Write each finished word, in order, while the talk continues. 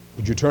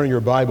Would you turn your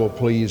Bible,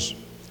 please,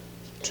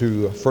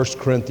 to 1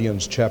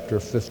 Corinthians chapter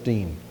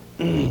 15.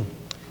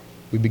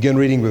 We begin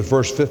reading with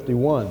verse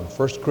 51.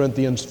 1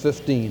 Corinthians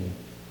 15,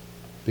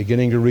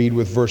 beginning to read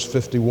with verse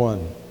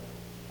 51.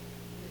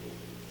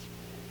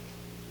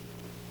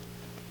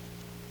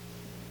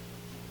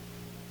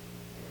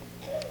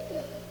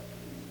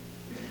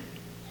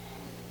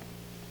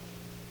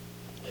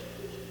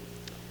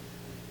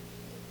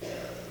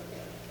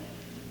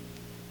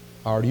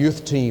 Our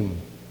youth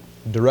team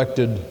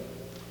directed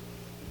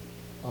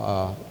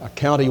a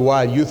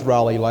county-wide youth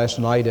rally last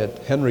night at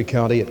Henry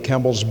County at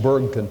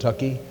Campbellsburg,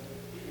 Kentucky.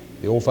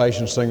 The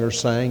old-fashioned singers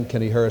sang,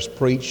 Kenny Harris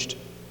preached,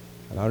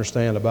 and I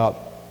understand about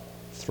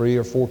 3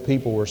 or 4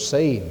 people were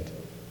saved.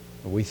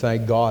 And we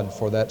thank God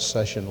for that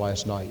session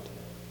last night.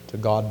 To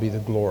God be the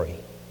glory.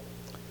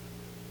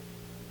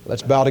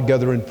 Let's bow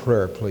together in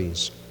prayer,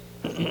 please.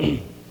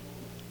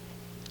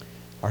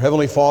 Our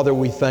Heavenly Father,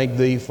 we thank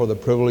Thee for the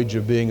privilege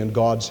of being in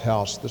God's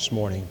house this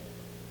morning.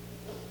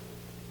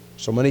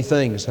 So many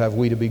things have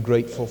we to be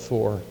grateful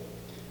for.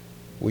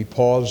 We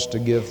pause to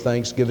give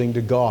thanksgiving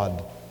to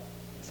God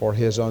for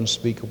His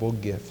unspeakable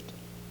gift.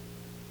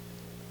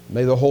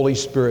 May the Holy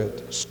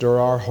Spirit stir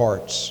our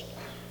hearts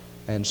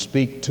and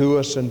speak to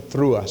us and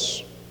through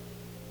us.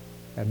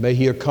 And may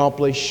He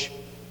accomplish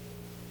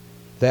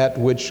that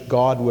which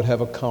God would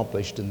have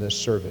accomplished in this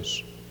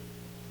service.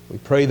 We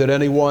pray that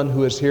anyone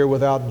who is here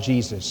without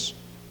Jesus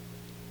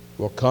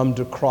will come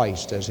to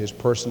Christ as his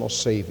personal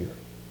Savior.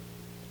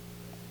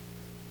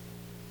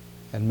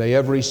 And may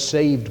every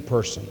saved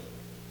person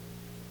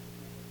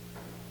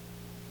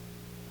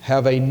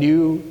have a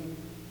new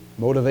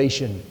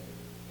motivation,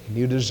 a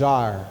new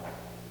desire,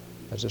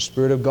 as the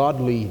Spirit of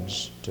God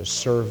leads, to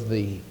serve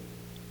Thee.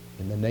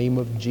 In the name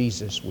of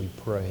Jesus we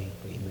pray.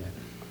 Amen.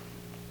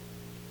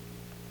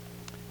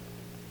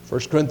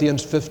 1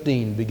 Corinthians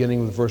 15,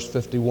 beginning with verse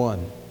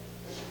 51.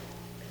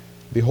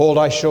 Behold,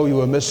 I show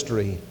you a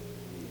mystery.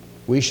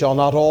 We shall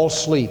not all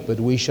sleep, but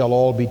we shall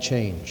all be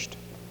changed.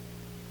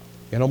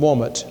 In a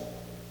moment,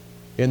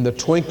 in the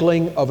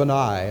twinkling of an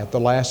eye, at the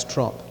last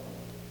trump.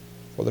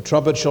 For the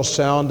trumpet shall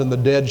sound, and the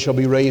dead shall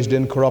be raised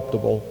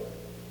incorruptible,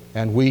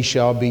 and we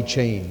shall be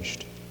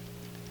changed.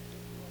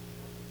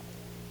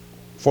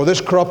 For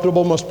this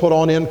corruptible must put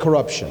on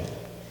incorruption,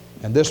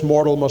 and this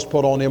mortal must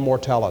put on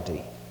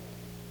immortality.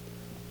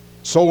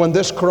 So when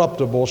this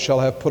corruptible shall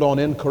have put on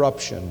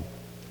incorruption,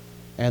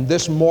 and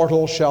this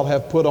mortal shall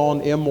have put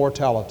on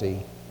immortality,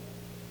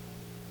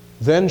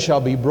 then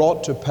shall be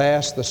brought to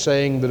pass the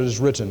saying that is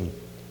written,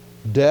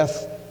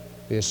 Death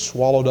is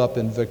swallowed up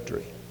in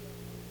victory.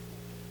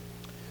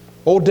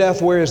 O death,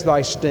 where is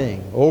thy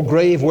sting? O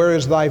grave, where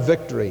is thy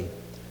victory?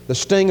 The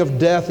sting of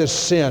death is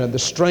sin, and the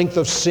strength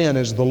of sin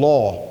is the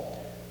law.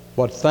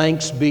 But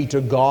thanks be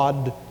to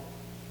God,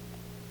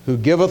 who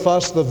giveth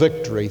us the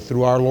victory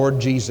through our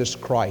Lord Jesus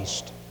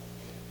Christ.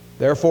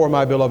 Therefore,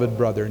 my beloved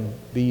brethren,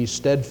 be ye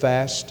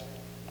steadfast,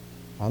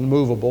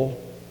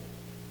 unmovable,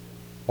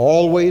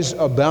 always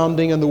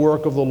abounding in the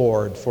work of the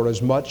Lord, for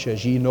as much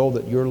as ye know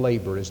that your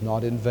labor is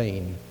not in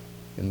vain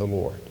in the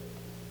Lord.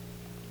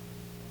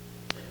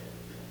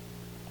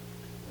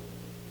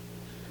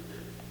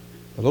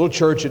 The little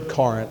church at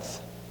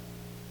Corinth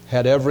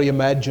had every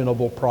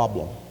imaginable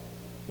problem.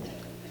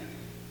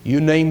 You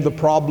named the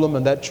problem,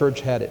 and that church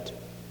had it.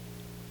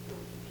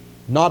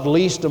 Not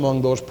least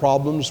among those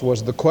problems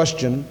was the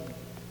question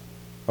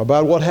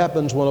about what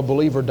happens when a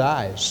believer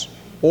dies,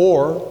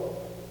 or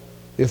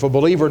if a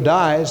believer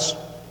dies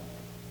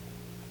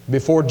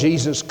before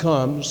Jesus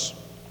comes,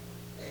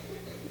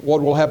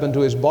 what will happen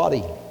to his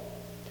body?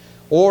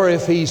 Or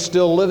if he's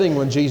still living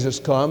when Jesus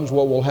comes,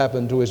 what will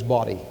happen to his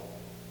body?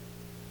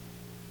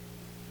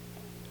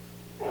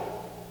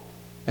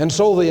 And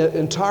so the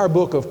entire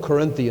book of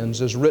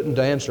Corinthians is written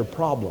to answer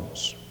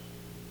problems.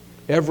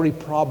 Every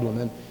problem.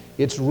 And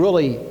it's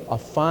really a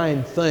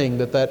fine thing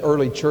that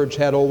early church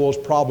had all those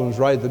problems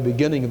right at the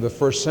beginning of the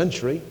first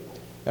century,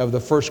 of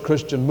the first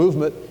Christian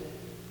movement,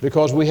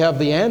 because we have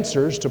the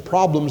answers to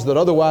problems that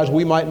otherwise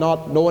we might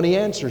not know any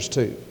answers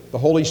to. The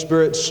Holy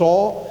Spirit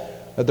saw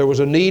that there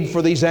was a need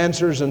for these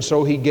answers, and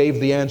so He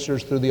gave the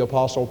answers through the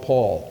Apostle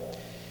Paul.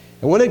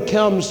 And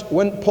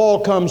when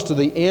Paul comes to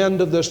the end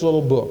of this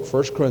little book,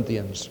 1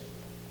 Corinthians,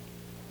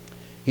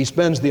 he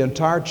spends the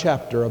entire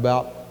chapter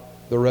about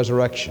the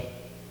resurrection.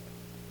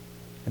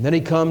 And then he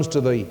comes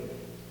to the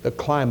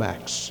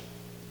climax,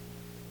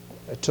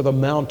 to the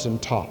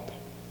mountaintop.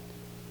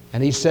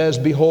 And he says,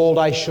 Behold,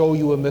 I show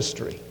you a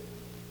mystery.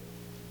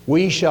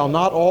 We shall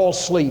not all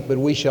sleep, but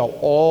we shall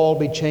all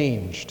be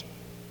changed.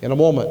 In a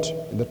moment,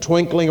 in the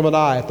twinkling of an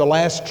eye, at the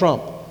last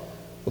trump.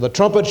 For the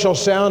trumpet shall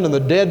sound, and the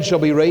dead shall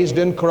be raised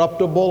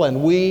incorruptible,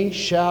 and we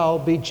shall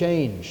be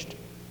changed.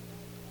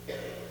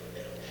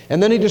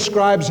 And then he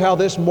describes how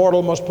this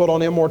mortal must put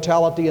on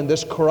immortality, and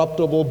this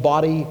corruptible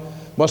body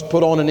must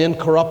put on an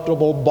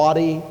incorruptible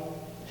body,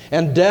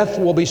 and death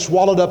will be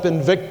swallowed up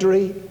in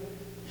victory.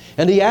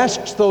 And he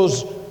asks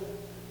those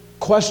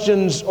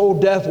questions, O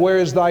death, where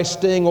is thy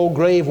sting? O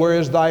grave, where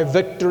is thy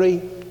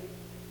victory?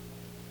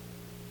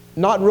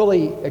 not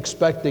really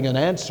expecting an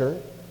answer.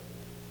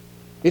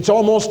 It's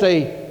almost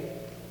a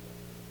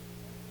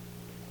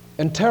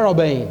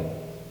interrobang.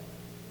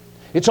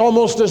 It's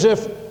almost as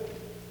if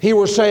he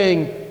were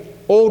saying,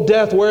 "O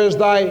death, where is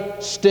thy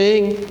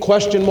sting?"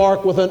 Question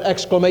mark with an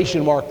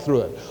exclamation mark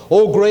through it.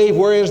 "O grave,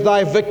 where is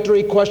thy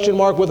victory?" Question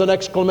mark with an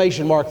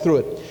exclamation mark through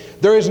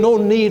it. There is no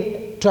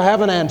need to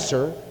have an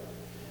answer,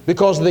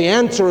 because the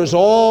answer is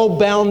all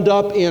bound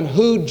up in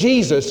who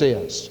Jesus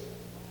is.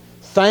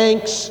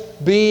 Thanks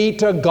be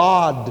to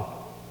God,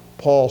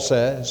 Paul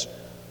says,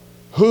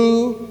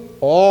 who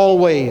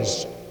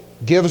always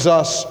gives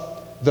us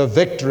the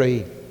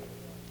victory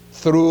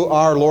through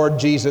our Lord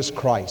Jesus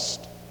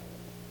Christ.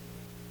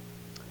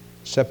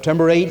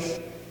 September 8th,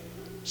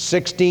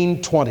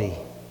 1620,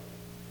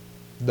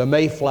 the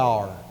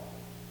Mayflower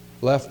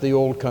left the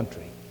old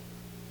country.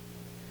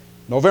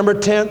 November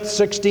 10th,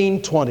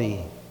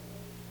 1620,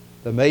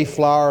 the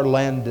Mayflower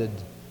landed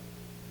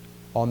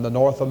on the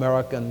North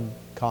American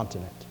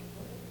continent.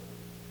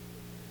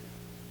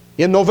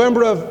 In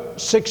November of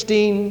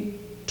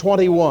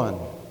 1621,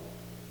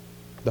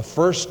 the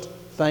first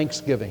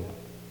Thanksgiving,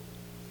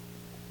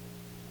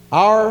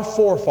 our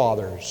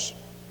forefathers,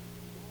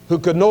 who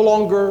could no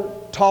longer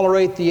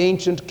tolerate the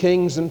ancient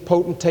kings and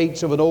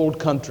potentates of an old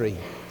country,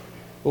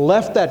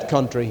 left that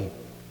country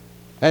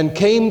and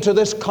came to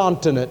this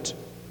continent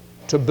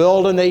to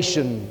build a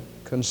nation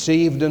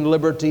conceived in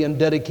liberty and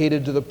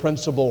dedicated to the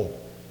principle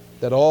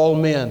that all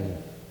men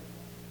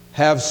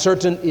have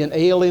certain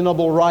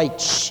inalienable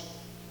rights,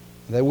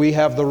 that we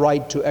have the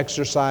right to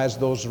exercise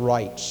those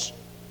rights.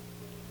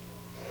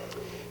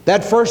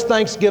 That first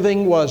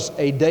Thanksgiving was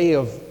a day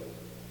of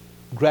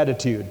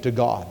gratitude to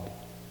God.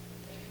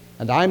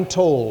 And I'm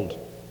told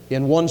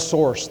in one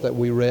source that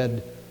we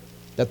read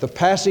that the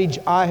passage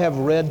I have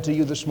read to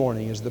you this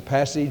morning is the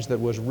passage that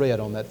was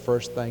read on that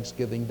first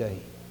Thanksgiving day.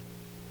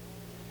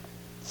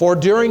 For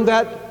during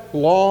that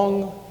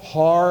long,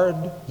 hard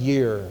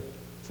year,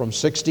 from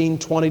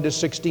 1620 to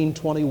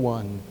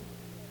 1621,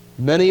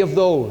 many of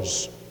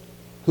those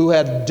who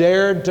had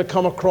dared to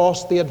come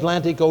across the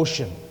Atlantic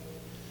Ocean,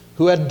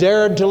 who had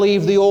dared to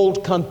leave the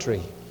old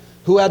country,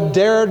 who had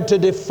dared to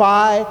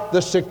defy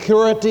the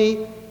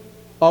security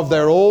of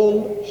their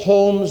own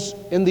homes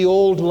in the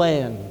old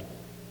land,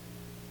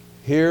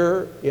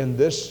 here in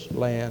this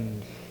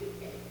land,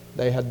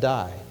 they had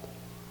died.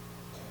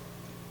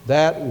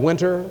 That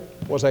winter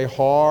was a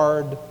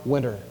hard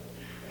winter,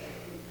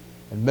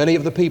 and many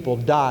of the people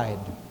died.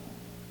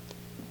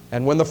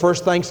 And when the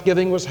first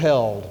Thanksgiving was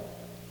held,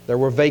 there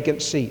were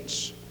vacant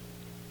seats.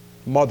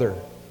 Mother,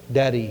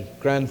 daddy,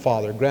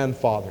 grandfather,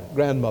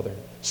 grandmother,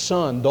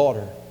 son,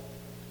 daughter,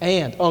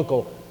 aunt,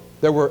 uncle.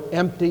 There were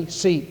empty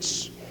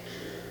seats.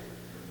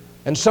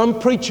 And some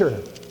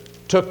preacher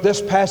took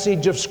this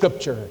passage of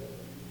Scripture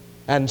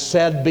and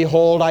said,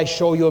 "Behold, I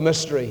show you a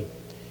mystery.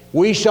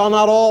 We shall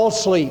not all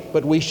sleep,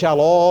 but we shall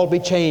all be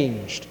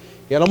changed.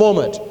 In a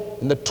moment,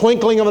 in the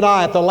twinkling of an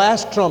eye, at the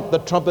last trump, the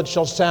trumpet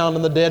shall sound,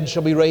 and the dead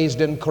shall be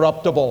raised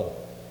incorruptible."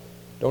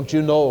 Don't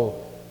you know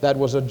that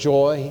was a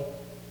joy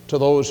to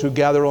those who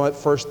gathered on that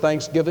first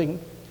Thanksgiving,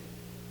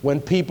 when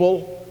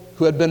people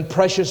who had been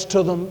precious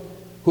to them,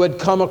 who had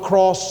come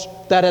across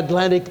that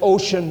Atlantic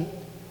Ocean,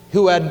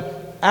 who had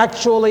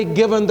actually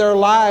given their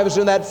lives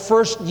in that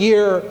first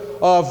year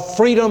of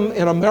freedom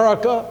in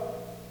America,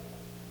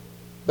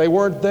 they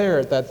weren't there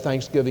at that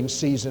Thanksgiving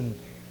season.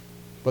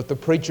 But the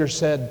preacher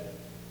said,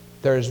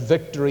 there is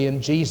victory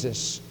in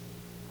Jesus,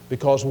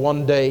 because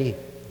one day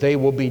they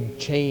will be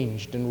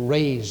changed and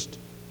raised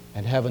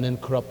and have an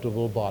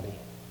incorruptible body.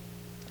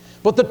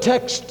 But the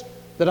text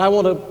that I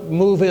want to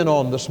move in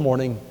on this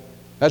morning,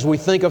 as we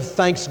think of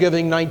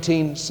Thanksgiving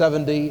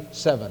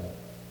 1977,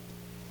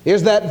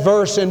 is that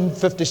verse in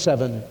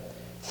 57.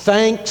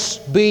 Thanks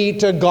be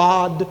to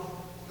God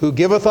who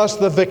giveth us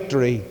the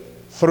victory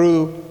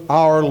through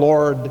our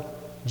Lord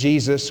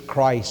Jesus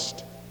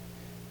Christ.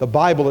 The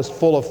Bible is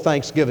full of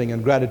thanksgiving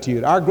and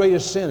gratitude. Our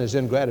greatest sin is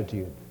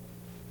ingratitude.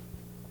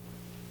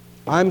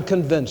 I'm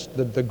convinced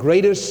that the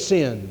greatest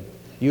sin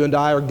you and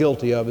I are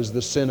guilty of is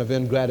the sin of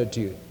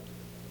ingratitude.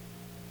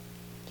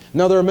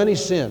 Now, there are many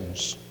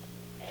sins.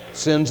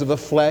 Sins of the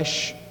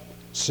flesh,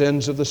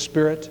 sins of the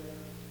spirit.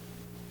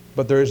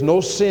 But there is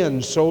no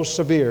sin so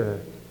severe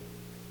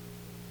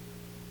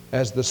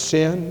as the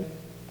sin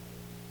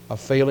of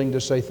failing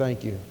to say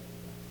thank you.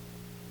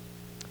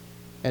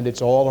 And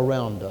it's all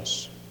around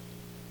us.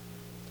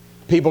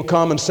 People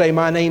come and say,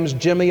 "My name's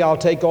Jimmy, I'll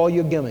take all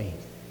you gimme."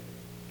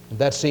 And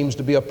that seems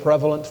to be a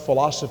prevalent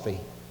philosophy,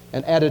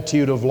 an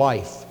attitude of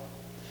life.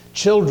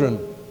 Children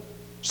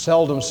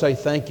seldom say,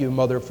 "Thank you,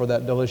 Mother, for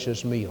that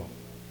delicious meal."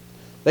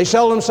 They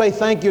seldom say,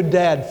 "Thank you,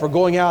 Dad, for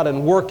going out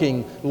and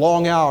working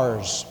long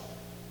hours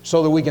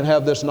so that we can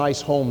have this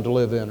nice home to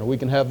live in, or we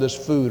can have this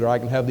food, or I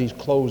can have these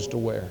clothes to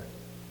wear."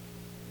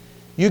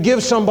 You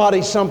give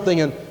somebody something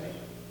and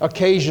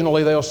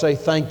occasionally they'll say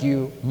thank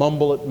you,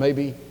 mumble it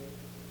maybe.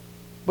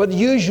 But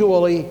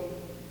usually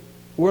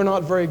we're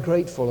not very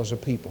grateful as a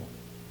people.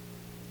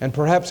 And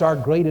perhaps our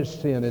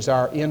greatest sin is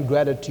our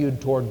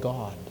ingratitude toward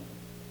God.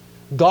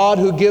 God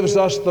who gives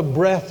us the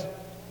breath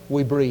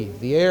we breathe,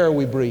 the air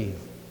we breathe.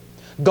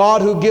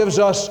 God who gives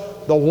us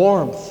the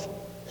warmth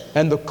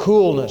and the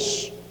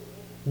coolness.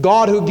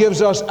 God who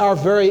gives us our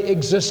very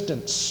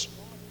existence.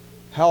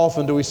 How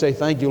often do we say,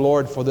 thank you,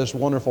 Lord, for this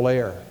wonderful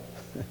air?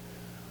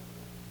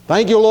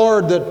 Thank you,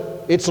 Lord,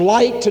 that it's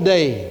light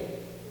today.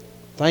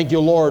 Thank you,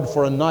 Lord,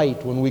 for a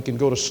night when we can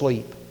go to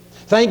sleep.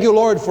 Thank you,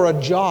 Lord, for a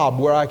job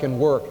where I can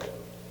work.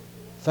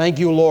 Thank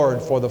you,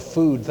 Lord, for the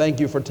food. Thank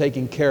you for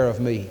taking care of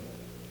me.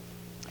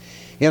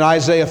 In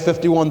Isaiah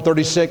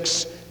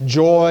 51:36,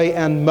 joy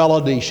and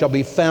melody shall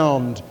be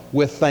found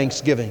with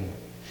thanksgiving.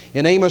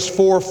 In Amos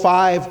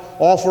 4:5,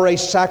 offer a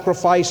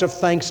sacrifice of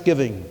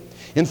thanksgiving.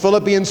 In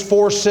Philippians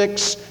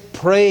 4:6,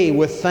 pray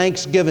with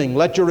thanksgiving.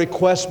 Let your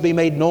requests be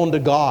made known to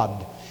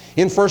God.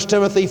 In 1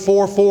 Timothy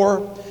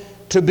 4:4,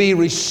 to be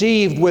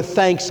received with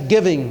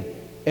thanksgiving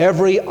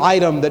every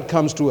item that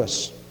comes to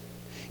us.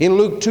 In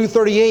Luke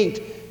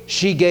 2:38,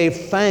 she gave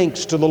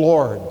thanks to the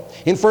Lord.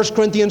 In 1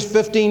 Corinthians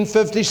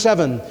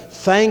 15:57,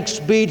 thanks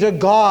be to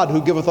God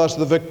who giveth us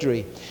the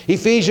victory.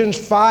 Ephesians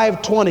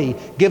 5:20,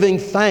 giving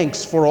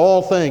thanks for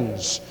all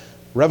things.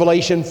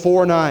 Revelation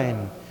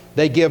 4:9,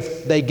 they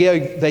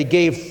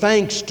gave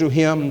thanks to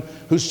Him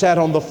who sat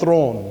on the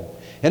throne.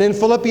 And in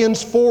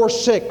Philippians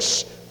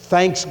 4:6,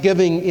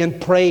 thanksgiving in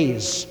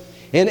praise.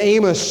 In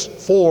Amos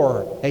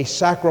 4, a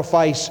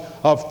sacrifice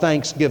of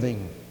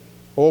thanksgiving.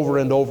 Over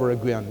and over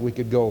again we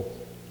could go,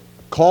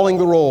 calling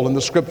the roll in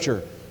the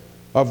Scripture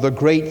of the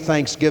great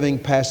thanksgiving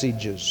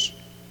passages.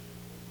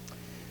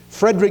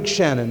 Frederick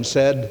Shannon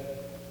said,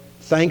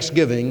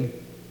 thanksgiving,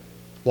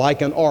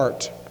 like an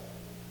art,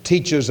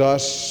 teaches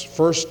us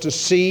first to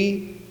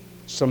see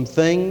some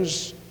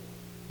things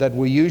that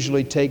we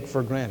usually take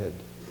for granted.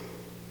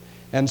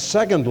 And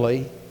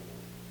secondly,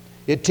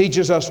 it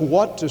teaches us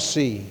what to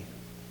see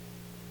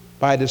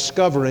by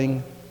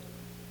discovering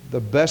the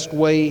best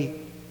way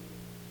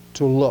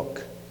to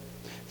look.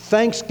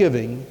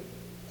 Thanksgiving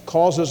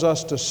causes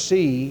us to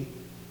see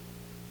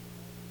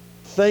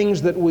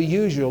things that we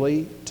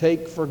usually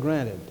take for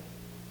granted.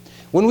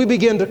 When we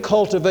begin to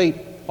cultivate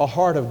a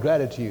heart of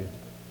gratitude,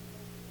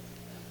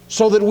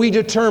 so that we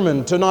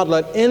determine to not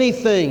let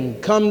anything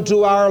come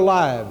to our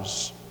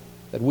lives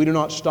that we do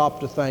not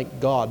stop to thank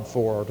God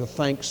for or to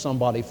thank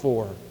somebody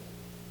for,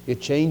 it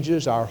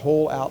changes our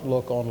whole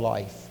outlook on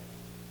life.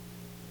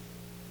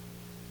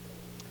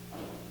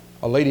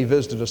 A lady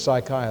visited a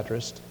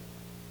psychiatrist.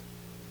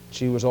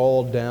 She was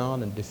all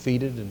down and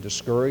defeated and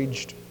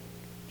discouraged.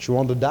 She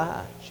wanted to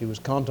die. She was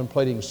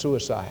contemplating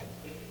suicide.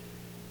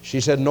 She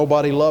said,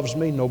 nobody loves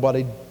me,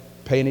 nobody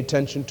pays any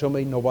attention to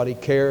me, nobody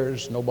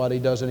cares, nobody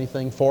does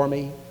anything for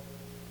me.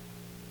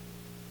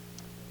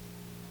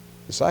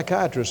 The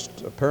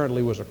psychiatrist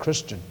apparently was a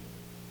Christian.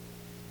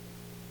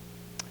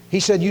 He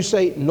said, you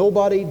say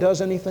nobody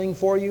does anything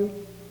for you?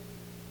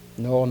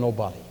 No,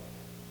 nobody.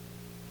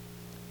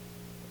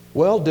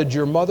 Well, did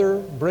your mother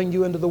bring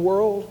you into the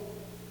world?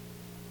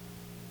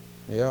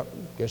 Yeah,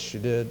 guess she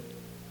did.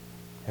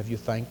 Have you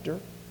thanked her?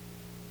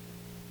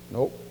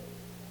 Nope.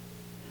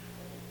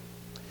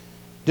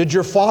 Did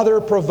your father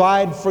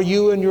provide for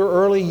you in your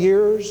early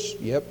years?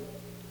 Yep,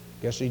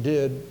 guess he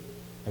did.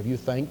 Have you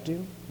thanked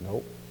him?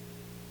 Nope.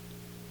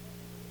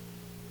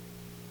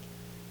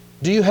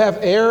 Do you have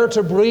air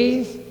to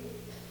breathe?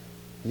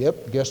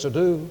 Yep, guess I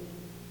do.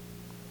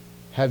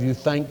 Have you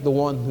thanked the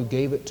one who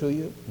gave it to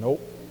you?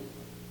 Nope.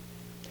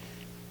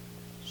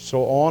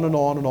 So on and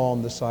on and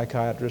on the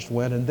psychiatrist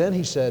went, and then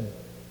he said,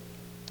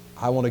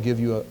 I want to give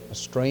you a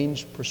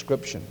strange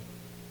prescription.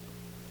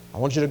 I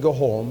want you to go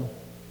home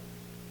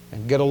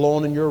and get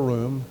alone in your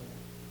room,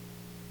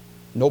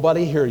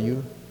 nobody hear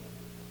you,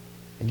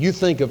 and you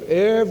think of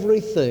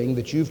everything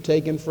that you've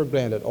taken for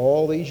granted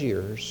all these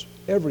years,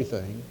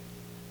 everything,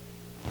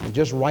 and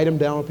just write them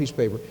down on a piece of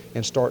paper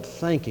and start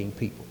thanking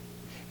people.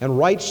 And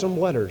write some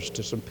letters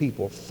to some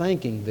people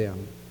thanking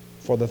them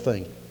for the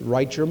thing.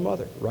 Write your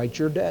mother, write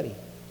your daddy.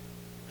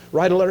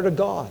 Write a letter to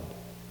God.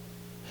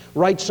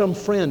 Write some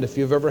friend if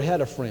you've ever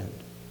had a friend.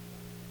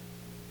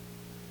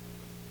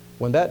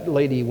 When that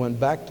lady went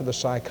back to the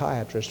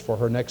psychiatrist for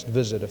her next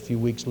visit a few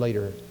weeks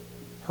later,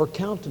 her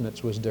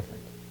countenance was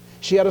different.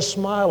 She had a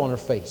smile on her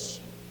face.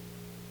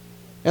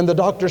 And the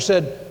doctor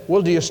said,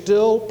 well, do you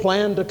still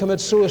plan to commit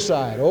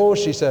suicide? Oh,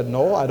 she said,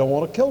 no, I don't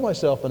want to kill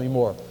myself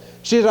anymore.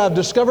 She said, I've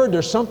discovered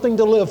there's something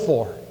to live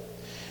for.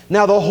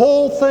 Now, the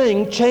whole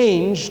thing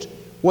changed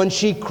when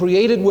she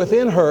created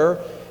within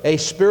her a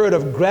spirit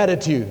of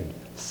gratitude,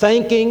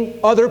 thanking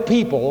other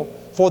people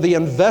for the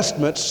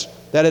investments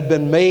that had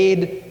been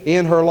made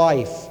in her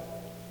life.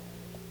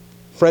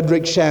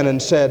 Frederick Shannon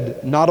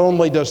said, not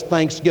only does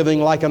thanksgiving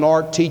like an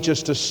art teach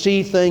us to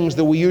see things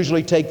that we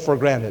usually take for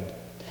granted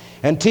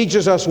and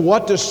teaches us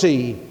what to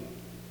see,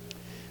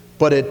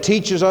 but it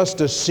teaches us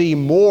to see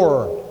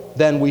more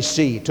than we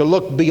see, to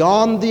look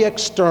beyond the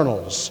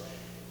externals.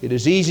 It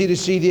is easy to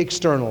see the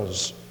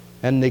externals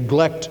and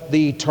neglect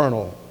the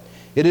eternal.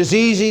 It is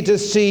easy to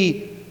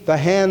see the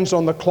hands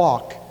on the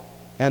clock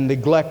and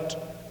neglect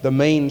the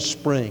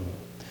mainspring.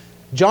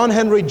 John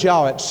Henry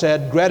Jowett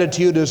said,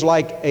 "Gratitude is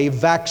like a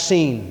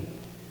vaccine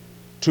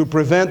to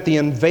prevent the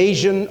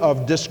invasion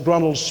of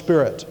disgruntled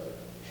spirit.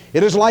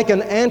 It is like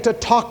an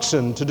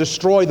antitoxin to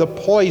destroy the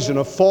poison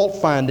of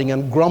fault-finding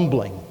and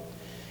grumbling.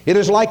 It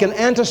is like an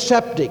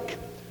antiseptic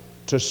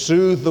to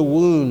soothe the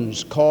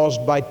wounds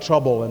caused by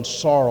trouble and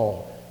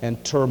sorrow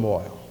and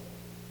turmoil."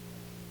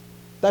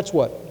 That's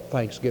what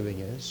thanksgiving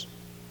is.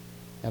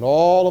 And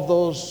all of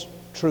those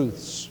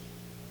truths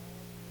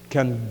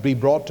can be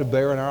brought to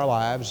bear in our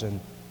lives, and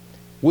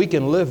we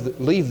can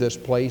leave this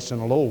place in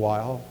a little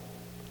while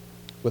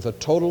with a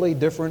totally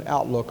different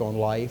outlook on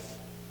life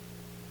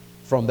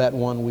from that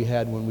one we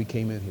had when we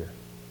came in here.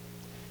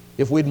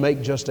 If we'd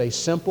make just a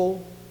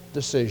simple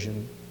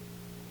decision,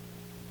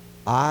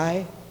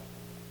 I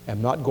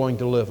am not going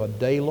to live a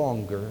day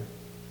longer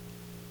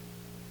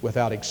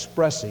without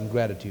expressing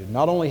gratitude.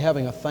 Not only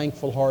having a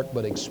thankful heart,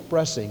 but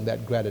expressing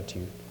that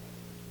gratitude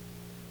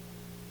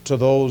to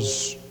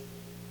those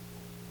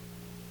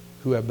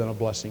who have been a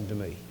blessing to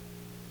me.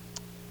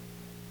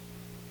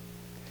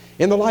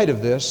 In the light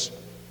of this,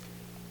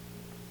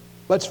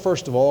 let's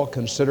first of all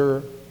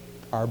consider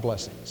our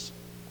blessings.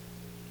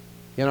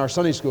 In our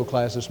Sunday school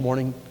class this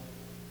morning,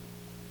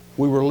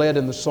 we were led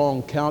in the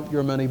song, "Count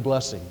Your Many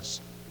Blessings,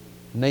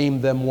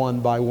 Name Them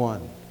One by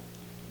One."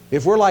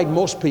 If we're like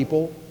most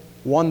people,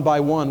 one by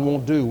one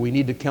won't do. We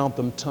need to count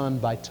them ton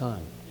by ton.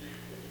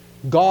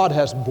 God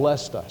has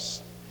blessed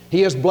us.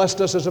 He has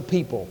blessed us as a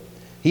people.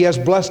 He has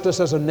blessed us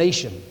as a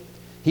nation.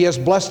 He has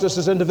blessed us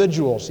as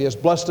individuals. He has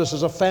blessed us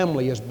as a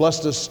family. He has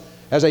blessed us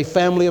as a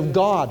family of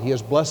God. He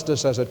has blessed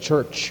us as a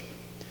church.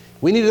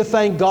 We need to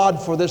thank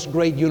God for this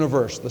great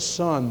universe, the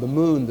sun, the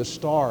moon, the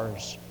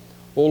stars.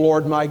 O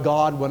Lord my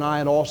God, when I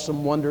in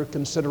awesome wonder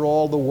consider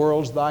all the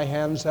worlds thy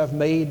hands have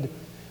made,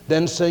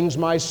 then sings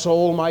my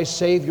soul, my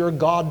Savior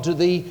God, to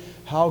thee,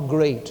 how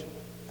great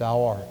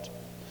thou art.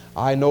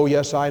 I know,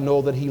 yes, I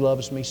know that he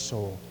loves me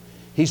so.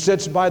 He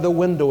sits by the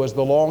window as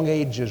the long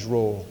ages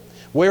roll,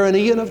 where an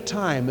eon of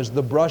time is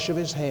the brush of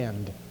his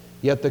hand,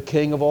 yet the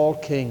King of all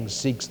kings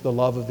seeks the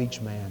love of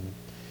each man.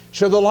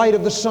 Should the light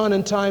of the sun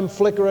in time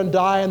flicker and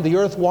die, and the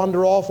earth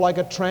wander off like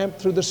a tramp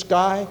through the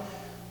sky,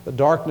 the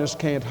darkness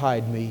can't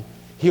hide me.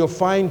 He'll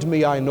find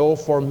me, I know,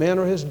 for men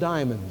are his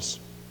diamonds,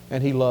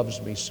 and he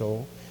loves me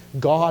so.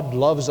 God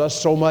loves us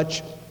so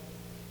much,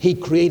 he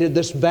created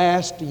this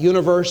vast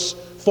universe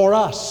for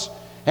us.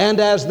 And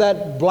as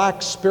that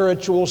black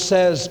spiritual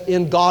says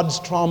in God's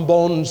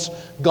trombones,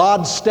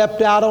 God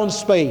stepped out on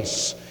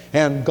space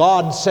and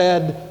God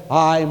said,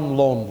 "I'm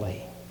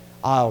lonely.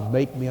 I'll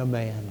make me a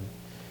man."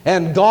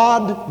 And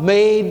God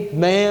made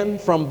man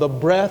from the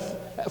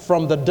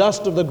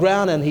dust of the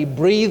ground, and he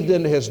breathed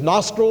into his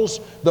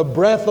nostrils the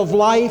breath of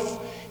life.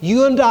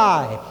 You and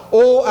I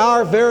owe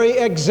our very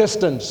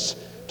existence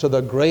to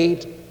the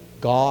great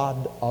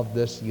God of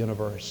this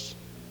universe.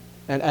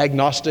 An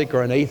agnostic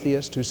or an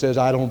atheist who says,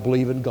 "I don't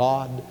believe in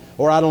God,"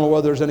 or "I don't know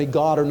whether there's any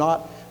God or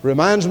not,"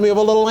 reminds me of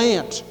a little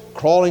ant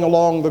crawling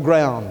along the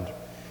ground.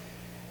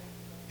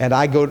 And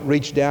I go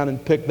reach down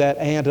and pick that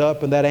ant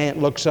up, and that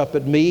ant looks up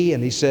at me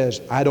and he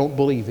says, "I don't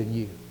believe in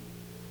you."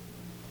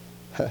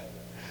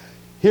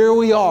 Here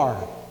we are.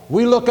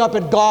 We look up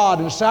at God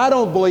and say, "I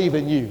don't believe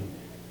in you.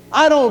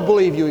 I don't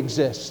believe you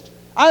exist.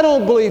 I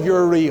don't believe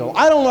you're real.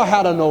 I don't know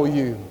how to know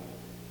you."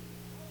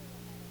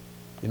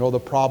 You know the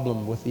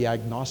problem with the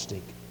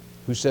agnostic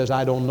who says,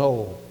 "I don't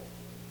know"?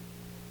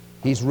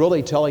 He's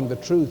really telling the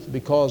truth,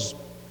 because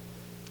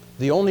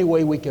the only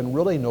way we can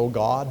really know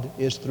God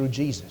is through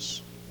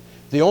Jesus.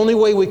 The only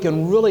way we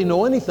can really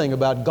know anything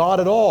about God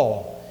at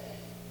all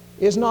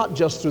is not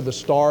just through the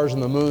stars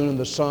and the moon and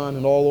the sun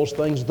and all those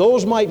things.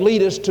 Those might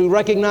lead us to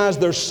recognize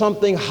there's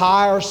something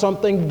higher,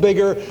 something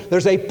bigger.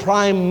 There's a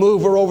prime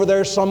mover over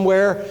there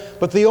somewhere.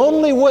 But the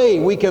only way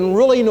we can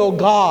really know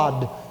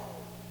God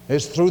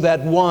is through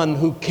that one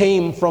who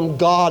came from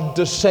God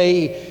to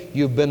say,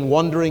 "You've been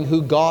wondering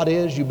who God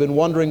is. You've been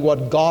wondering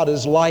what God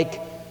is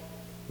like.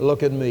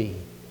 Look at me.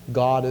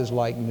 God is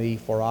like me,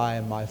 for I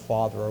and my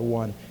Father are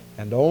one."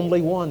 And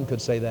only one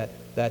could say that.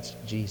 That's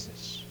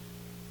Jesus.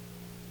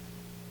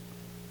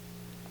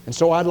 And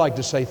so I'd like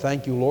to say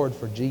thank you, Lord,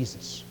 for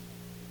Jesus.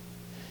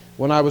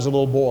 When I was a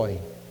little boy,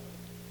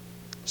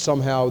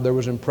 somehow there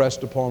was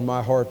impressed upon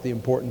my heart the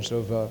importance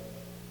of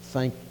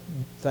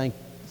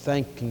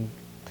thanking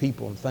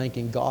people and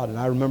thanking God. And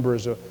I remember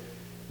as a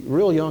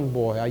real young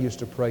boy, I used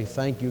to pray,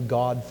 "Thank you,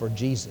 God, for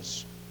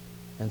Jesus.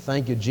 And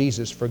thank you,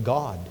 Jesus, for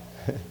God.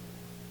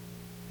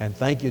 And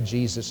thank you,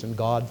 Jesus and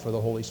God, for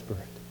the Holy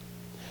Spirit."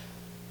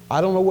 I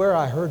don't know where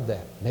I heard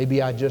that. Maybe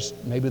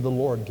the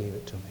Lord gave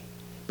it to me.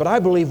 But I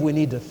believe we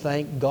need to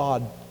thank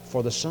God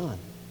for the Son.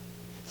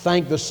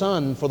 Thank the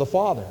Son for the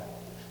Father.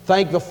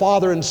 Thank the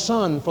Father and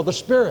Son for the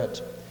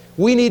Spirit.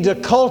 We need to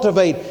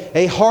cultivate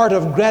a heart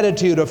of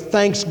gratitude, of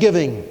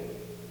thanksgiving.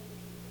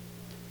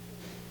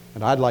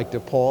 And I'd like to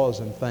pause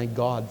and thank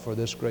God for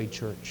this great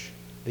church,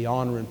 the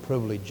honor and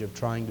privilege of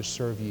trying to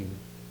serve you,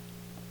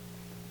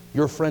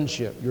 your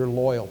friendship, your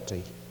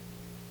loyalty.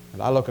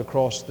 And I look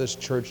across this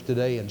church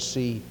today and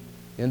see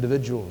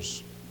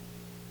individuals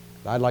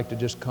I'd like to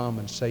just come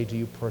and say to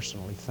you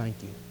personally,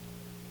 thank you.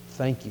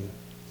 Thank you.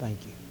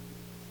 Thank you.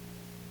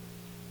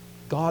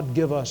 God,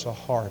 give us a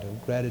heart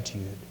of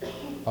gratitude,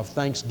 of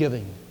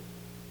thanksgiving,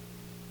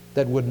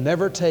 that would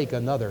never take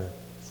another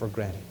for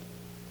granted,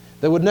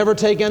 that would never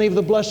take any of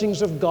the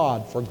blessings of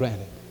God for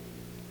granted.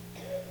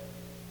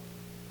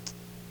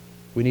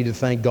 We need to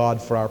thank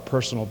God for our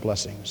personal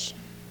blessings.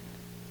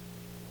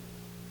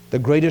 The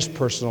greatest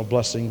personal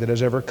blessing that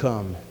has ever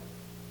come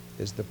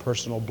is the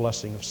personal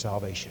blessing of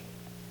salvation.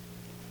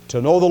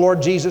 To know the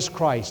Lord Jesus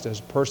Christ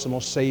as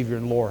personal Savior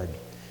and Lord,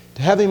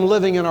 to have Him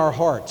living in our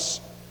hearts.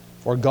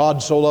 For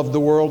God so loved the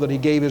world that He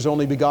gave His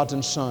only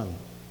begotten Son,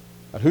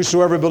 that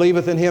whosoever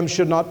believeth in Him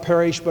should not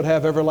perish but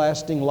have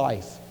everlasting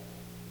life.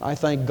 I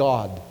thank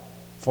God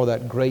for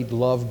that great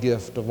love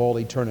gift of all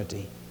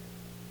eternity,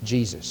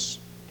 Jesus.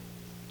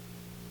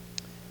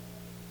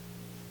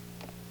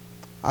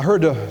 I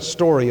heard a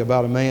story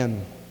about a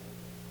man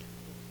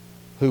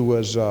who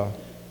was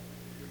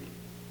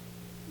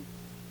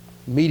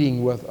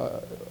meeting with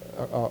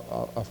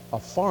a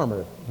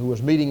farmer who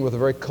was meeting with a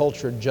very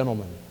cultured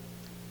gentleman.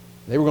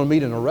 They were going to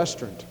meet in a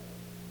restaurant.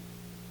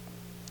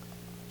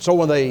 So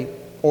when they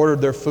ordered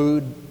their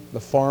food,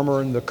 the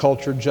farmer and the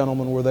cultured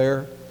gentleman were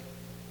there.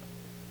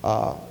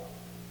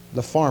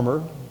 The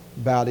farmer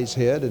bowed his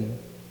head and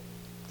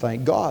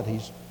thanked God.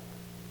 He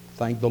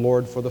thanked the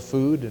Lord for the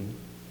food and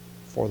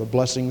for the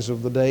blessings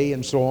of the day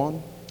and so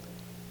on.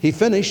 He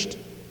finished.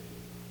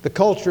 The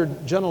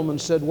cultured gentleman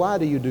said, "Why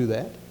do you do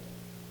that?"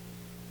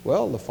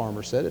 Well, the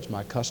farmer said, "It's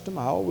my custom.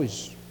 I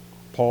always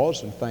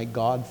pause and thank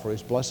God for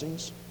His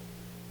blessings."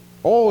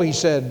 "Oh," he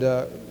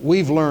said,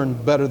 "we've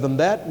learned better than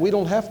that. We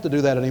don't have to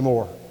do that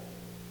anymore."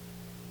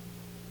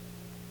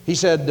 He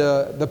said,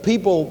 "The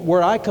people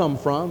where I come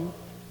from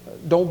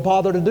don't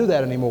bother to do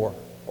that anymore."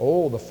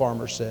 "Oh," the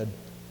farmer said,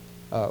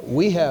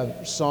 "we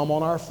have some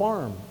on our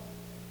farm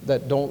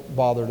that don't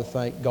bother to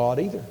thank God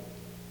either."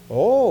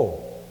 "Oh,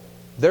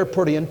 they're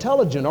pretty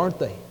intelligent, aren't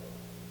they?"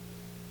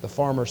 The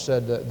farmer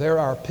said, "They're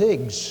our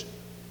pigs.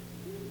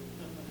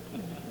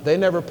 They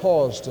never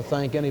pause to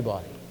thank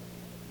anybody."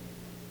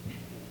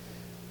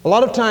 A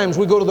lot of times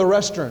we go to the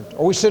restaurant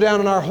or we sit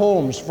down in our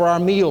homes for our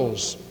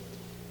meals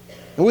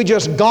and we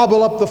just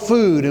gobble up the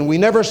food and we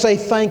never say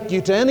thank you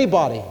to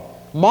anybody,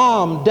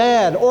 Mom,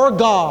 Dad, or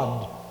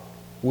God.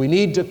 We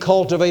need to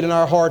cultivate in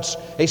our hearts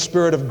a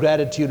spirit of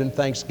gratitude and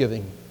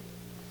thanksgiving.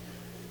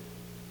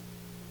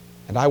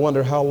 And I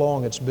wonder how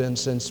long it's been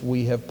since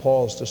we have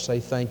paused to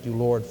say thank you,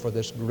 Lord, for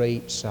this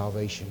great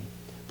salvation.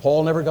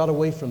 Paul never got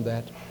away from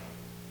that.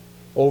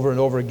 Over and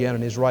over again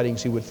in his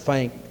writings, he would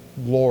thank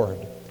the Lord.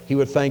 He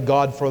would thank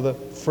God for the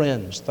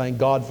friends, thank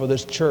God for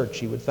this church.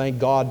 He would thank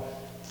God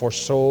for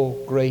so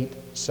great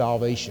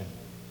salvation.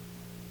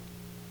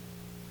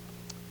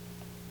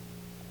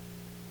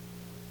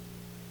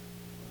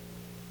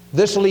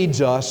 This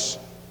leads us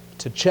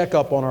to check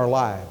up on our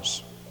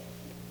lives.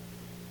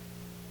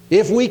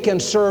 If we can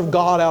serve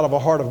God out of a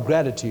heart of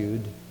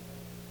gratitude,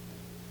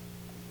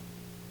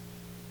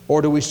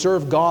 or do we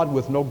serve God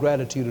with no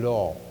gratitude at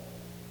all?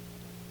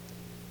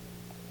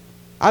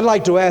 I'd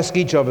like to ask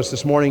each of us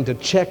this morning to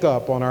check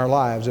up on our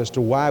lives as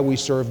to why we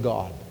serve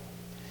God.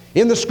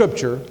 In the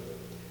Scripture,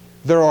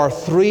 there are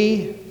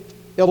 3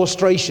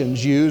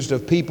 illustrations used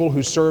of people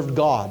who served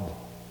God.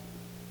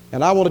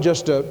 And I want to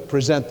just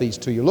present these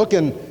to you. Look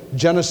in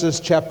Genesis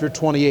chapter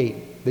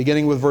 28,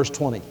 beginning with verse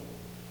 20.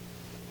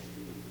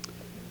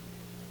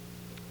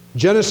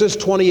 Genesis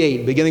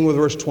 28, beginning with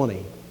verse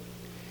 20.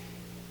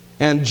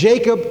 "And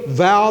Jacob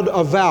vowed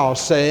a vow,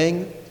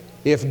 saying,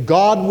 If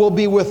God will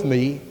be with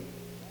me,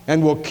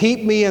 and will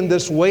keep me in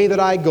this way that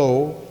I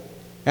go,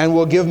 and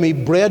will give me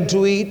bread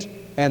to eat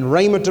and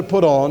raiment to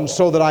put on,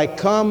 so that I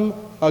come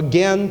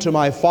again to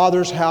my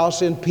father's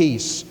house in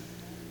peace,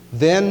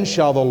 then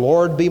shall the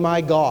Lord be my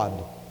God.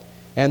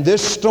 And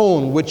this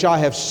stone which I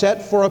have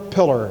set for a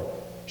pillar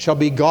shall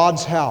be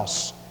God's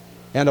house.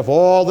 And of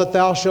all that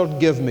thou shalt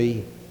give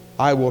me,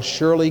 I will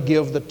surely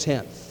give the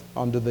 10th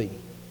unto thee."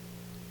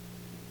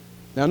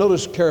 Now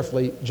notice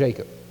carefully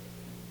Jacob.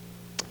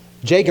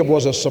 Jacob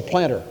was a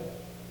supplanter.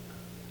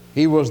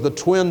 He was the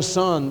twin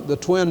son, the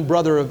twin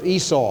brother of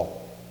Esau.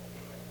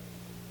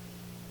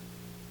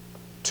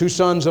 2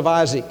 sons of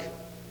Isaac.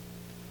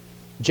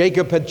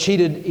 Jacob had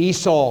cheated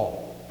Esau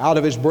out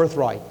of his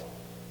birthright.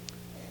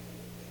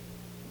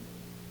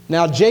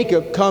 Now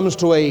Jacob comes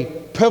to a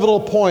pivotal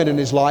point in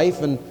his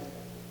life, and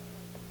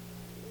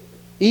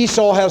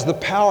Esau has the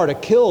power to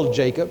kill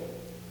Jacob.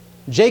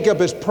 Jacob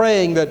is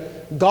praying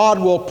that God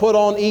will put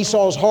on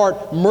Esau's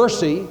heart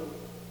mercy,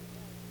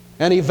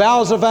 and he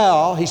vows a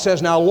vow. He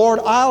says, "Now Lord,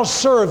 I'll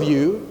serve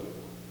you,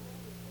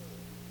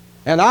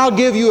 and I'll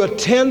give you a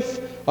 10th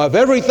of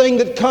everything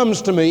that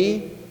comes to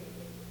me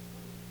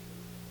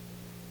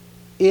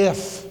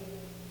if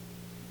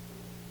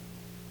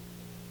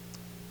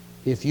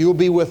you'll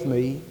be with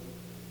me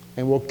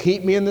and will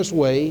keep me in this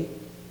way,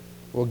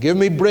 will give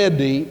me bread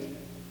to eat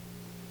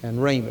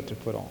and raiment to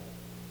put on.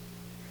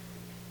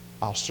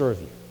 I'll serve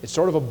you." It's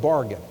sort of a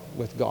bargain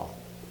with God.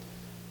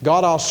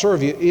 God, I'll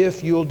serve you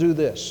if you'll do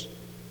this.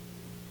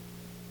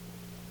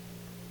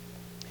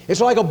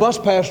 It's like a bus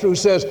passenger who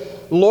says,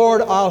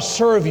 Lord, I'll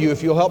serve you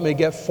if you'll help me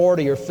get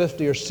 40 or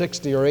 50 or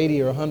 60 or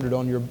 80 or 100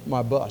 on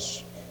my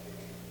bus.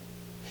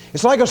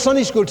 It's like a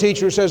Sunday school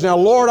teacher who says, now,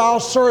 Lord, I'll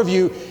serve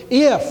you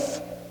if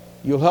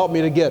you'll help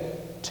me to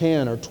get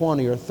 10 or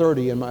 20 or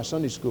 30 in my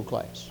Sunday school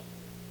class.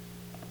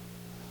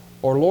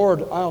 Or,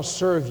 Lord, I'll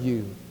serve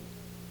you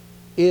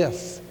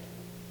if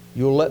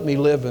you'll let me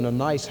live in a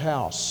nice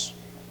house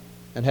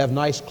and have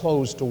nice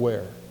clothes to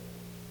wear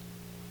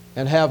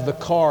and have the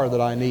car that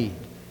I need.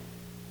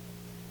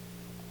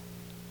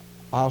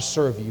 I'll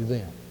serve you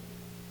then.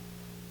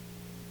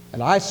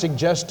 And I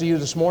suggest to you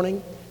this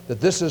morning that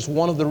this is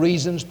one of the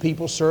reasons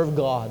people serve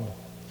God.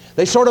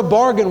 They sort of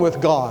bargain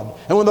with God.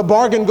 And when the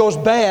bargain goes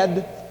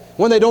bad,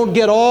 when they don't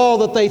get all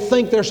that they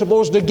think they're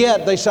supposed to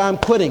get, they say, I'm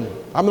quitting.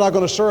 I'm not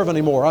going to serve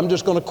anymore. I'm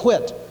just going to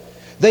quit.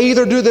 They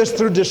either do this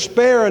through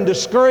despair and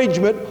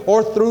discouragement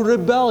or through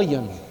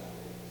rebellion.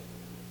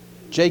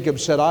 Jacob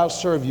said, I'll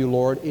serve you,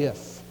 Lord,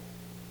 if.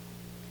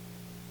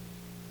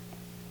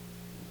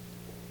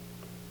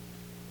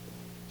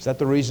 Is that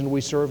the reason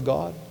we serve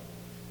God?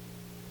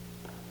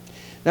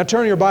 Now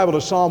turn your Bible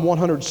to Psalm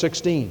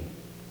 116.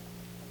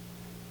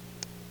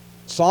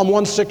 Psalm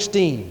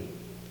 116.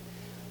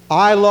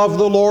 I love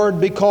the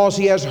Lord because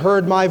He has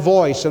heard my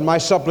voice and my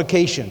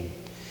supplication,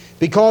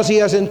 because He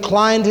has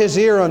inclined His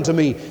ear unto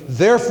me.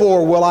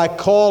 Therefore will I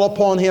call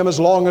upon Him as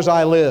long as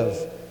I live.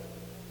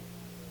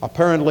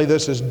 Apparently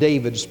this is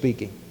David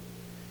speaking.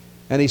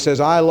 And he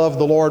says, I love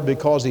the Lord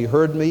because He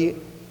heard me.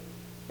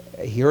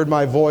 He heard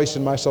my voice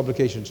and my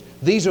supplications.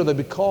 These are the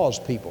because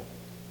people.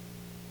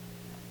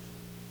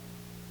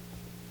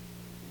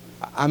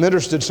 I'm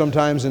interested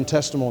sometimes in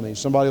testimonies.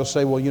 Somebody will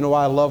say, well, you know,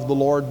 I love the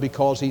Lord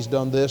because He's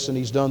done this and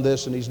He's done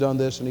this and He's done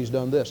this and He's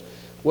done this.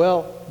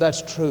 Well,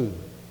 that's true.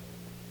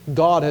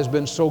 God has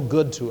been so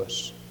good to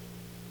us.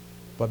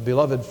 But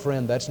beloved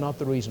friend, that's not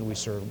the reason we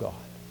serve God.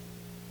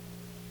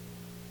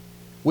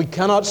 We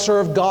cannot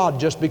serve God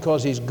just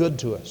because He's good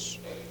to us.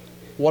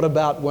 What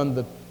about when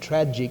the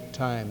tragic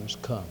times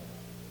come?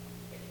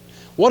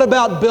 What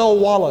about Bill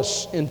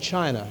Wallace in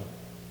China?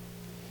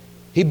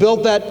 He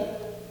built that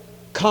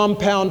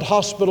compound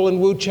hospital in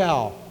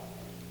Wuchao.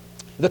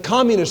 The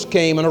communists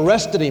came and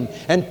arrested him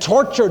and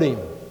tortured him.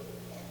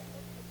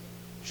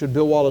 Should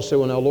Bill Wallace say,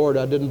 well, now, Lord,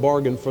 I didn't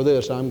bargain for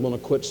this. I'm going to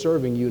quit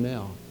serving you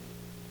now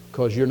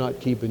because you're not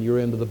keeping your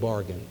end of the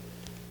bargain.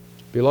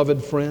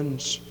 Beloved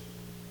friends,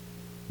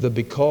 the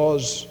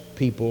because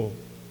people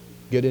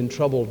get in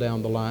trouble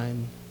down the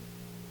line.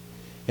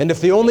 And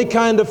if the only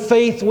kind of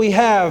faith we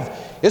have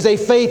is a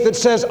faith that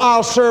says,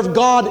 I'll serve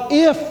God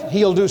if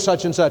He'll do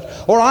such and such,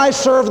 or I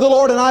serve the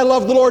Lord and I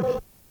love the Lord,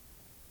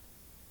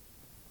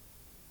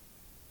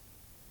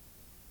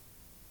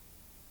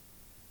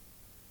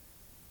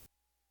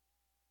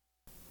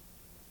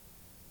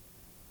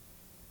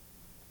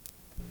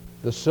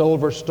 the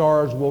silver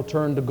stars will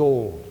turn to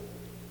gold.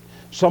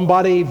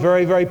 Somebody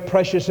very, very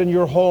precious in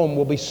your home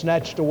will be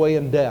snatched away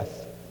in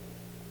death.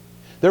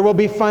 There will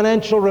be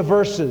financial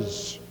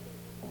reverses.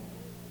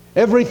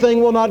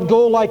 Everything will not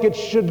go like it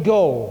should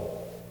go.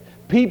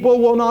 People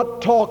will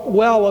not talk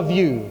well of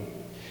you.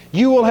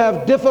 You will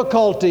have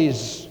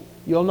difficulties.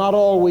 You'll not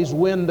always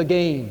win the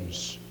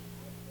games.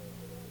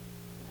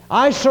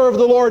 I serve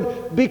the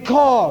Lord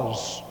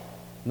because.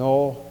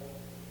 No,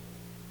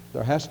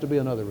 there has to be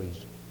another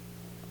reason.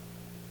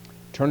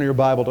 Turn your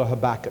Bible to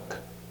Habakkuk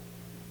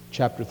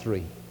chapter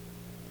 3.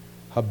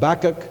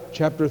 Habakkuk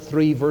chapter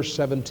 3, verse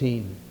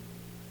 17.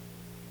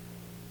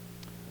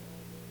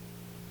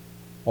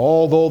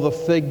 Although the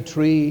fig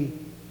tree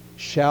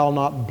shall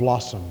not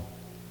blossom,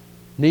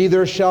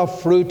 neither shall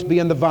fruit be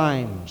in the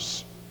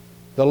vines,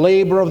 the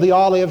labor of the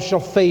olive shall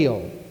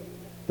fail,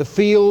 the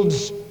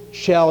fields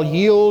shall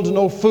yield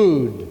no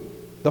food,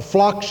 the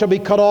flock shall be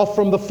cut off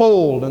from the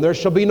fold, and there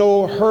shall be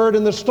no herd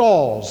in the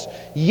stalls.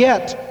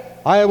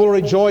 Yet I will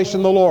rejoice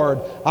in the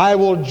Lord. I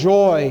will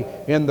joy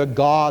in the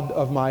God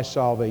of my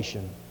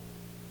salvation.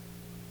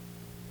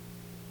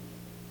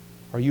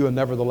 Are you a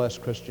nevertheless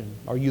Christian?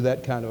 Are you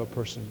that kind of a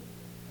person?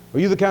 Are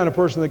you the kind of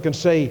person that can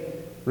say,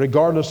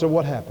 regardless of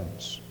what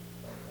happens,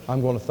 I'm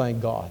going to thank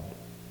God?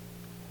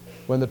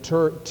 When the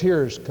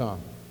tears come,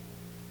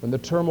 when the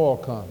turmoil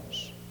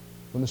comes,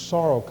 when the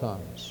sorrow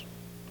comes,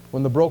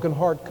 when the broken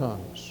heart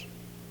comes,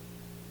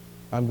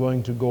 I'm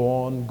going to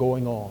go on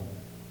going on.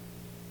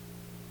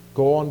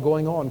 Go on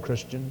going on,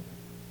 Christian.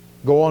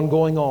 Go on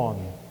going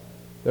on.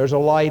 There's a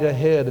light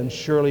ahead, and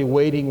surely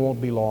waiting won't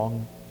be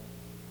long.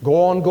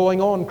 Go on going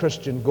on,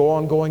 Christian. Go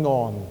on going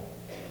on.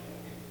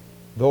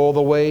 Though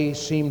the way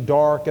seem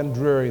dark and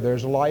dreary,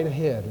 there's a light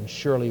ahead, and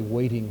surely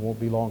waiting won't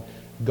be long.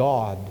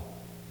 God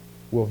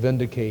will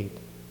vindicate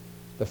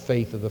the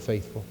faith of the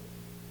faithful.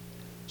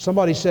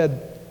 Somebody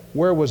said,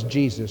 where was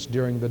Jesus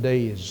during the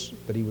days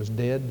that He was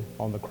dead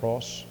on the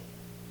cross?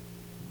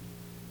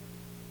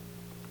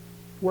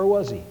 Where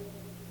was He?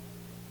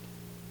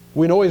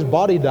 We know His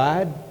body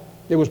died.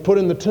 It was put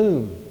in the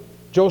tomb.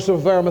 Joseph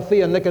of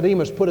Arimathea and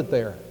Nicodemus put it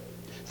there.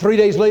 3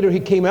 days later, He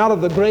came out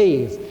of the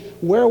grave.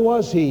 Where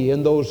was He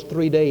in those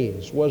 3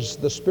 days? Was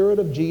the Spirit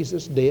of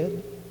Jesus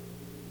dead?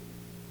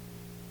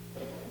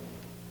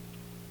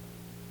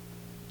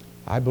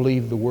 I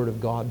believe the Word of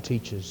God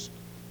teaches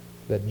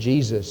that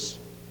Jesus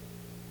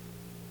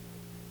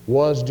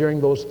was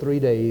during those 3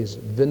 days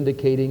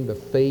vindicating the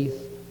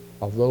faith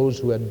of those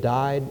who had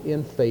died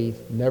in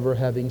faith, never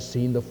having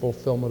seen the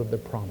fulfillment of the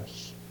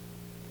promise.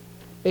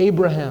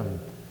 Abraham,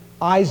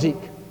 Isaac,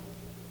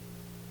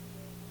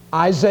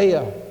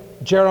 Isaiah,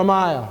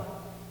 Jeremiah.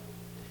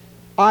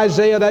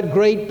 Isaiah, that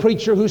great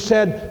preacher who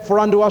said, "For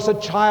unto us a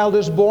child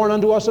is born,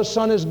 unto us a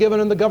son is given,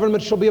 and the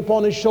government shall be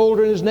upon his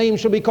shoulder, and his name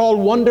shall be called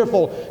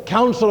Wonderful,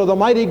 Counselor, the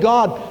Mighty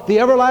God, the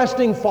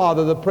Everlasting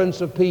Father, the Prince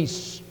of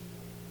Peace."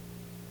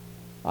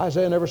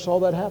 Isaiah never saw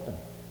that happen.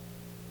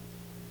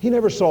 He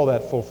never saw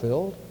that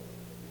fulfilled.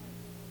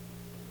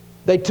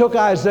 They took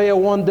Isaiah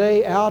one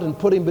day out and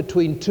put him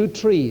between two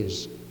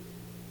trees.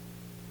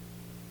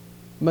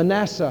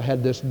 Manasseh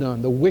had this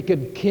done, the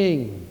wicked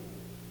king.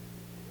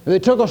 And they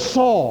took a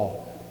saw.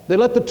 They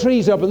let the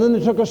trees up, and then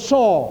they took a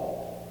saw,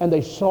 and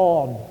they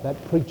sawed that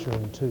preacher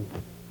in two.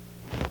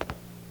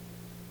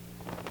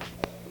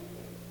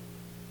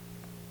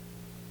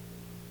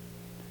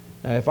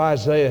 Now, if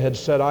Isaiah had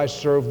said, "I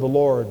serve the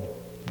Lord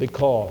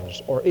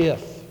because," or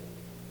if,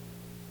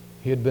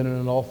 he had been in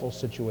an awful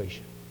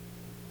situation.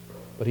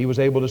 But he was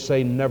able to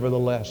say,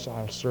 "Nevertheless,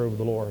 I'll serve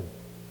the Lord."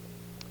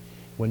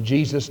 When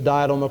Jesus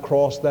died on the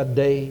cross that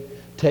day,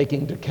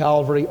 taking to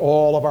Calvary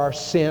all of our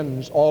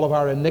sins, all of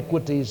our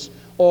iniquities,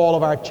 all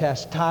of our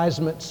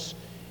chastisements,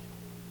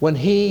 when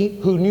He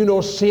who knew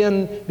no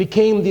sin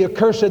became the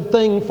accursed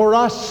thing for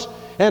us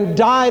and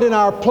died in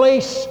our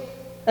place,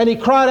 and He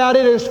cried out,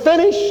 "It is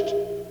finished,"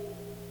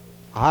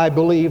 I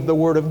believe the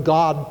Word of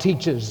God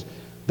teaches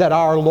that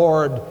our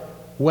Lord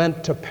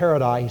went to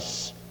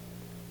paradise,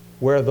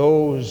 where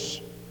those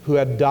who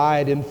had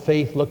died in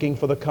faith looking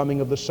for the coming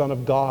of the Son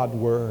of God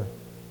were.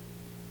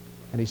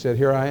 And He said,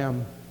 "Here I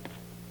am.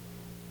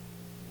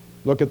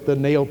 Look at the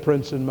nail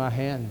prints in my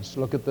hands.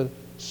 Look at the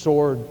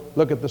sword.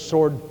 Look at the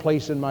sword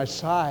placed in my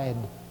side.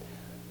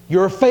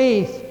 Your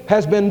faith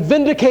has been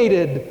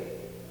vindicated.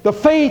 The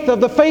faith of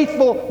the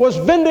faithful was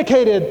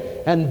vindicated."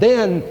 And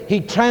then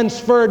He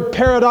transferred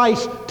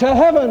paradise to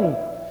heaven.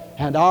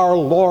 And our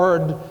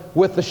Lord,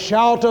 with the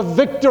shout of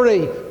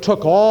victory,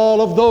 took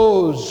all of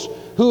those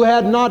who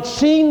had not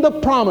seen the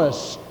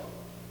promise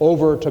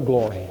over to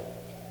glory.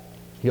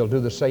 He'll do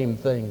the same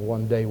thing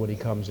one day when He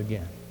comes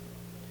again.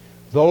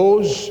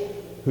 Those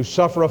who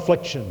suffer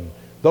affliction,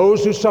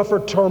 those who suffer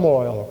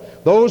turmoil,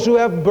 those who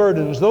have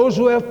burdens, those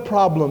who have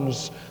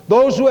problems,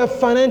 those who have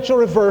financial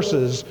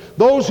reverses,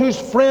 those whose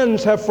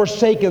friends have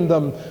forsaken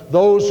them,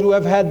 those who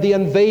have had the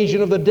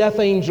invasion of the death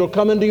angel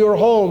come into your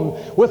home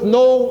with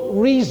no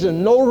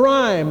reason, no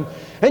rhyme,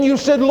 and you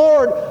said,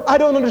 "Lord, I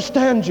don't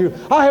understand you.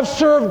 I have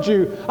served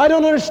you. I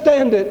don't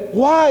understand it.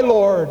 Why,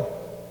 Lord?"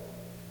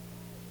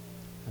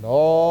 And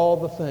all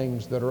the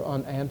things that are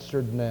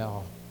unanswered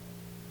now,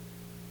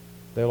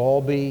 they'll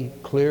all be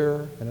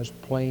clear and as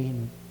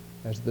plain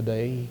as the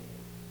day.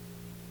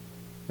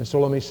 And so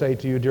let me say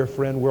to you, dear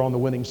friend, we're on the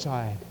winning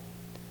side.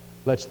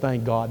 Let's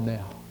thank God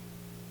now.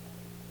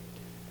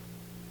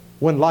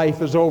 When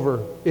life is over,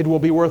 it will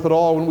be worth it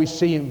all when we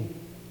see Him.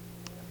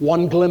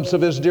 One glimpse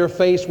of His dear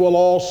face will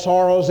all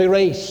sorrows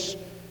erase.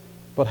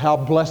 But how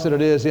blessed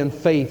it is in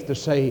faith to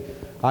say,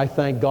 "I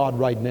thank God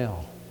right now."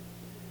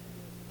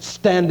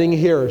 Standing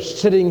here,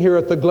 sitting here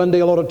at the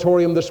Glendale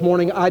Auditorium this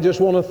morning, I just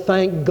want to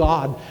thank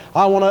God.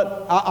 I want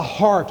a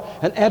heart,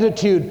 an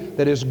attitude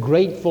that is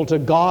grateful to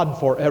God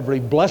for every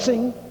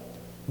blessing,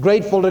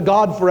 grateful to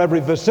God for every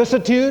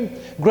vicissitude,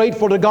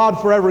 grateful to God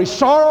for every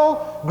sorrow,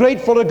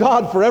 grateful to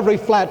God for every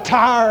flat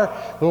tire.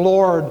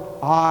 Lord,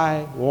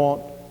 I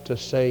want to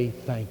say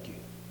thank you.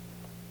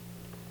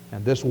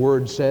 And this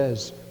Word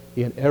says,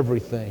 "In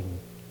everything,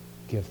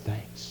 give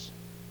thanks."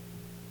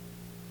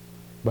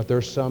 But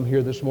there's some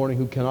here this morning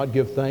who cannot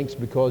give thanks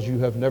because you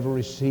have never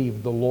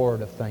received the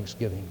Lord of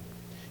thanksgiving.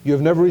 You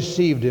have never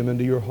received Him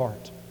into your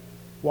heart.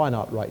 Why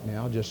not right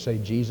now just say,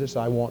 "Jesus,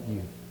 I want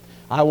you.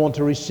 I want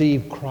to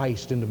receive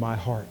Christ into my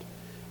heart.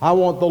 I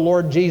want the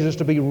Lord Jesus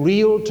to be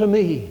real to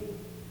me."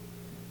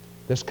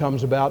 This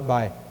comes about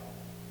by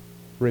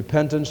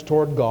repentance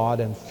toward God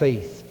and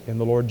faith in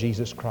the Lord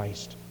Jesus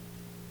Christ.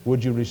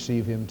 Would you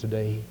receive Him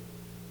today?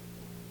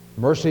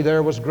 Mercy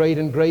there was great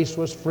and grace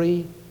was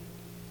free.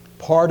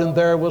 Pardon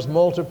there was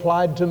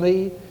multiplied to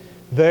me.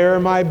 There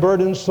my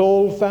burdened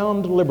soul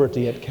found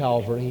liberty at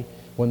Calvary,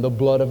 when the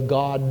blood of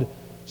God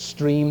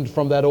streamed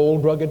from that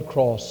old rugged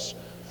cross,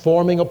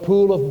 forming a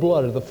pool of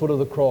blood at the foot of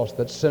the cross,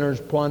 that sinners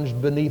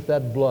plunged beneath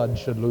that blood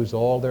should lose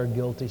all their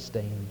guilty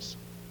stains.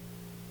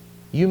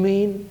 You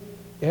mean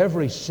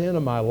every sin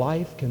of my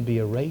life can be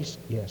erased?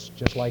 Yes,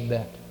 just like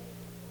that.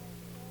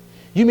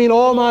 You mean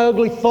all my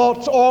ugly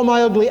thoughts, all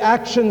my ugly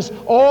actions,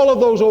 all of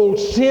those old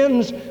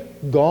sins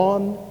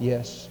gone?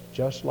 Yes,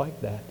 just like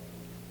that.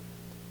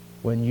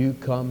 When you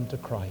come to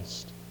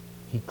Christ,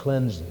 He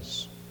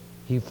cleanses,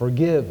 He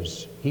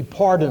forgives, He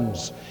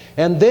pardons,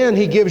 and then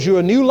He gives you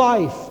a new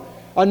life,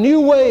 a new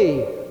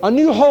way, a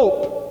new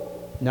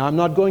hope. Now, I'm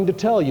not going to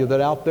tell you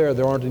that out there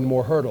aren't any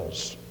more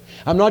hurdles.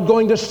 I'm not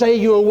going to say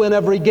you'll win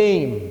every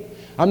game.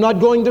 I'm not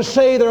going to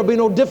say there will be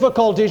no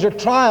difficulties or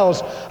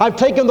trials. I've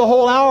taken the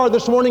whole hour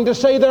this morning to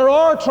say there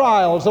are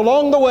trials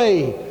along the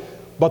way.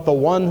 But the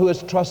one who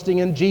is trusting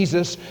in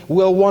Jesus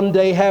will one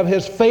day have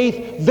his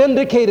faith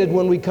vindicated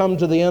when we come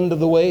to the end of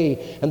the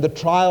way. And the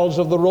trials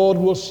of the road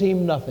will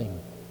seem nothing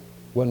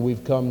when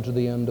we've come to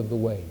the end of the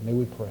way. May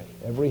we pray.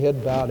 Every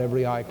head bowed,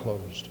 every eye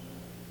closed.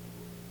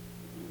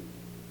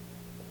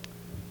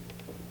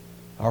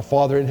 Our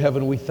Father in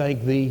heaven, we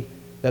thank Thee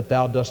that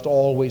Thou dost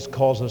always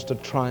cause us to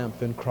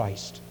triumph in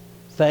Christ.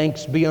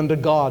 Thanks be unto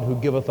God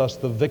who giveth us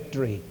the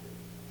victory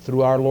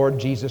through our Lord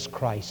Jesus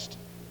Christ.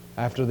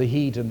 After the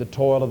heat and the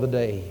toil of the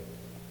day,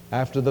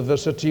 after the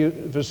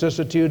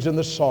vicissitudes and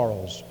the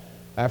sorrows,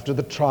 after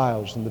the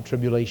trials and the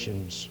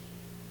tribulations,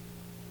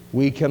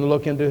 we can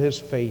look into His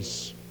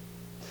face,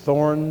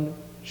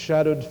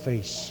 thorn-shadowed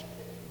face,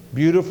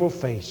 beautiful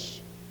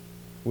face.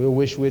 We'll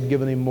wish we had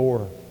given Him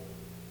more.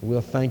 We'll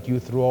thank You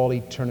through all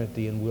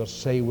eternity, and we'll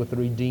say with the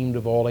redeemed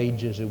of all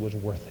ages, it was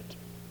worth it.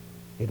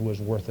 It was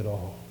worth it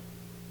all.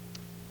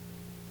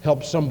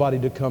 Help somebody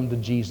to come to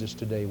Jesus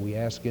today, we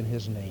ask in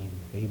His name.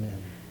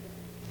 Amen.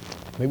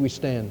 May we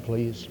stand,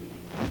 please.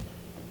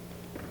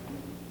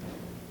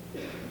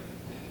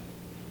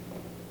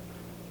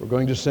 We're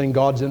going to sing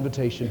God's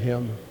invitation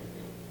hymn.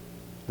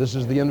 This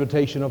is the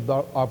invitation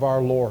of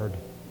our Lord.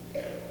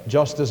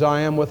 Just as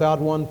I am without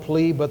one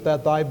plea, but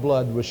that Thy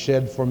blood was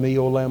shed for me,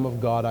 O Lamb of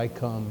God, I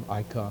come,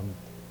 I come.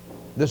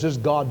 This is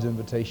God's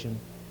invitation.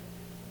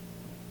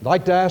 I'd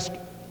like to ask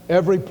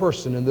every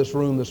person in this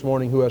room this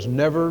morning who has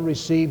never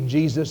received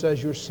Jesus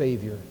as your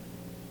Savior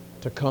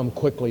to come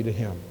quickly to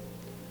Him.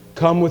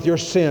 Come with your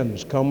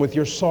sins, come with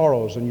your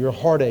sorrows and your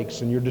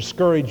heartaches and your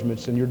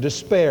discouragements and your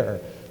despair,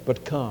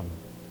 but come.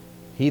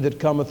 He that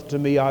cometh to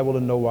me, I will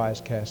in no wise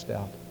cast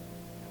out.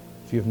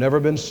 If you've never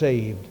been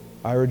saved,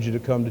 I urge you to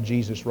come to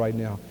Jesus right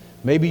now.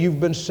 Maybe you've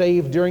been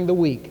saved during the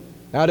week.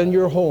 Out in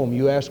your home,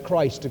 you ask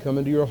Christ to come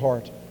into your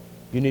heart.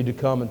 You need to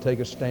come and take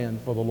a stand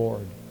for the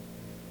Lord.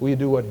 Will you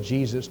do what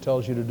Jesus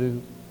tells you to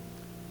do?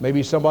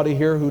 Maybe somebody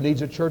here who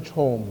needs a church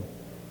home.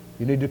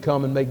 You need to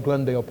come and make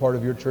Glendale part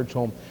of your church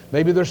home.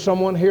 Maybe there's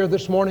someone here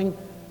this morning,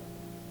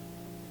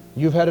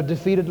 you've had a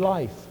defeated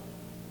life.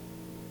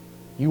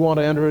 You want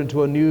to enter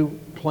into a new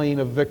plane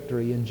of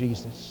victory in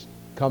Jesus.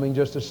 Coming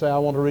just to say, I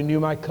want to renew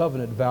my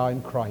covenant vow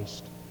in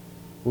Christ.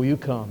 Will you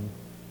come?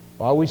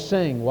 While we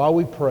sing, while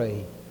we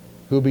pray,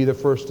 who'll be the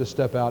first to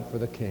step out for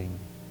the King?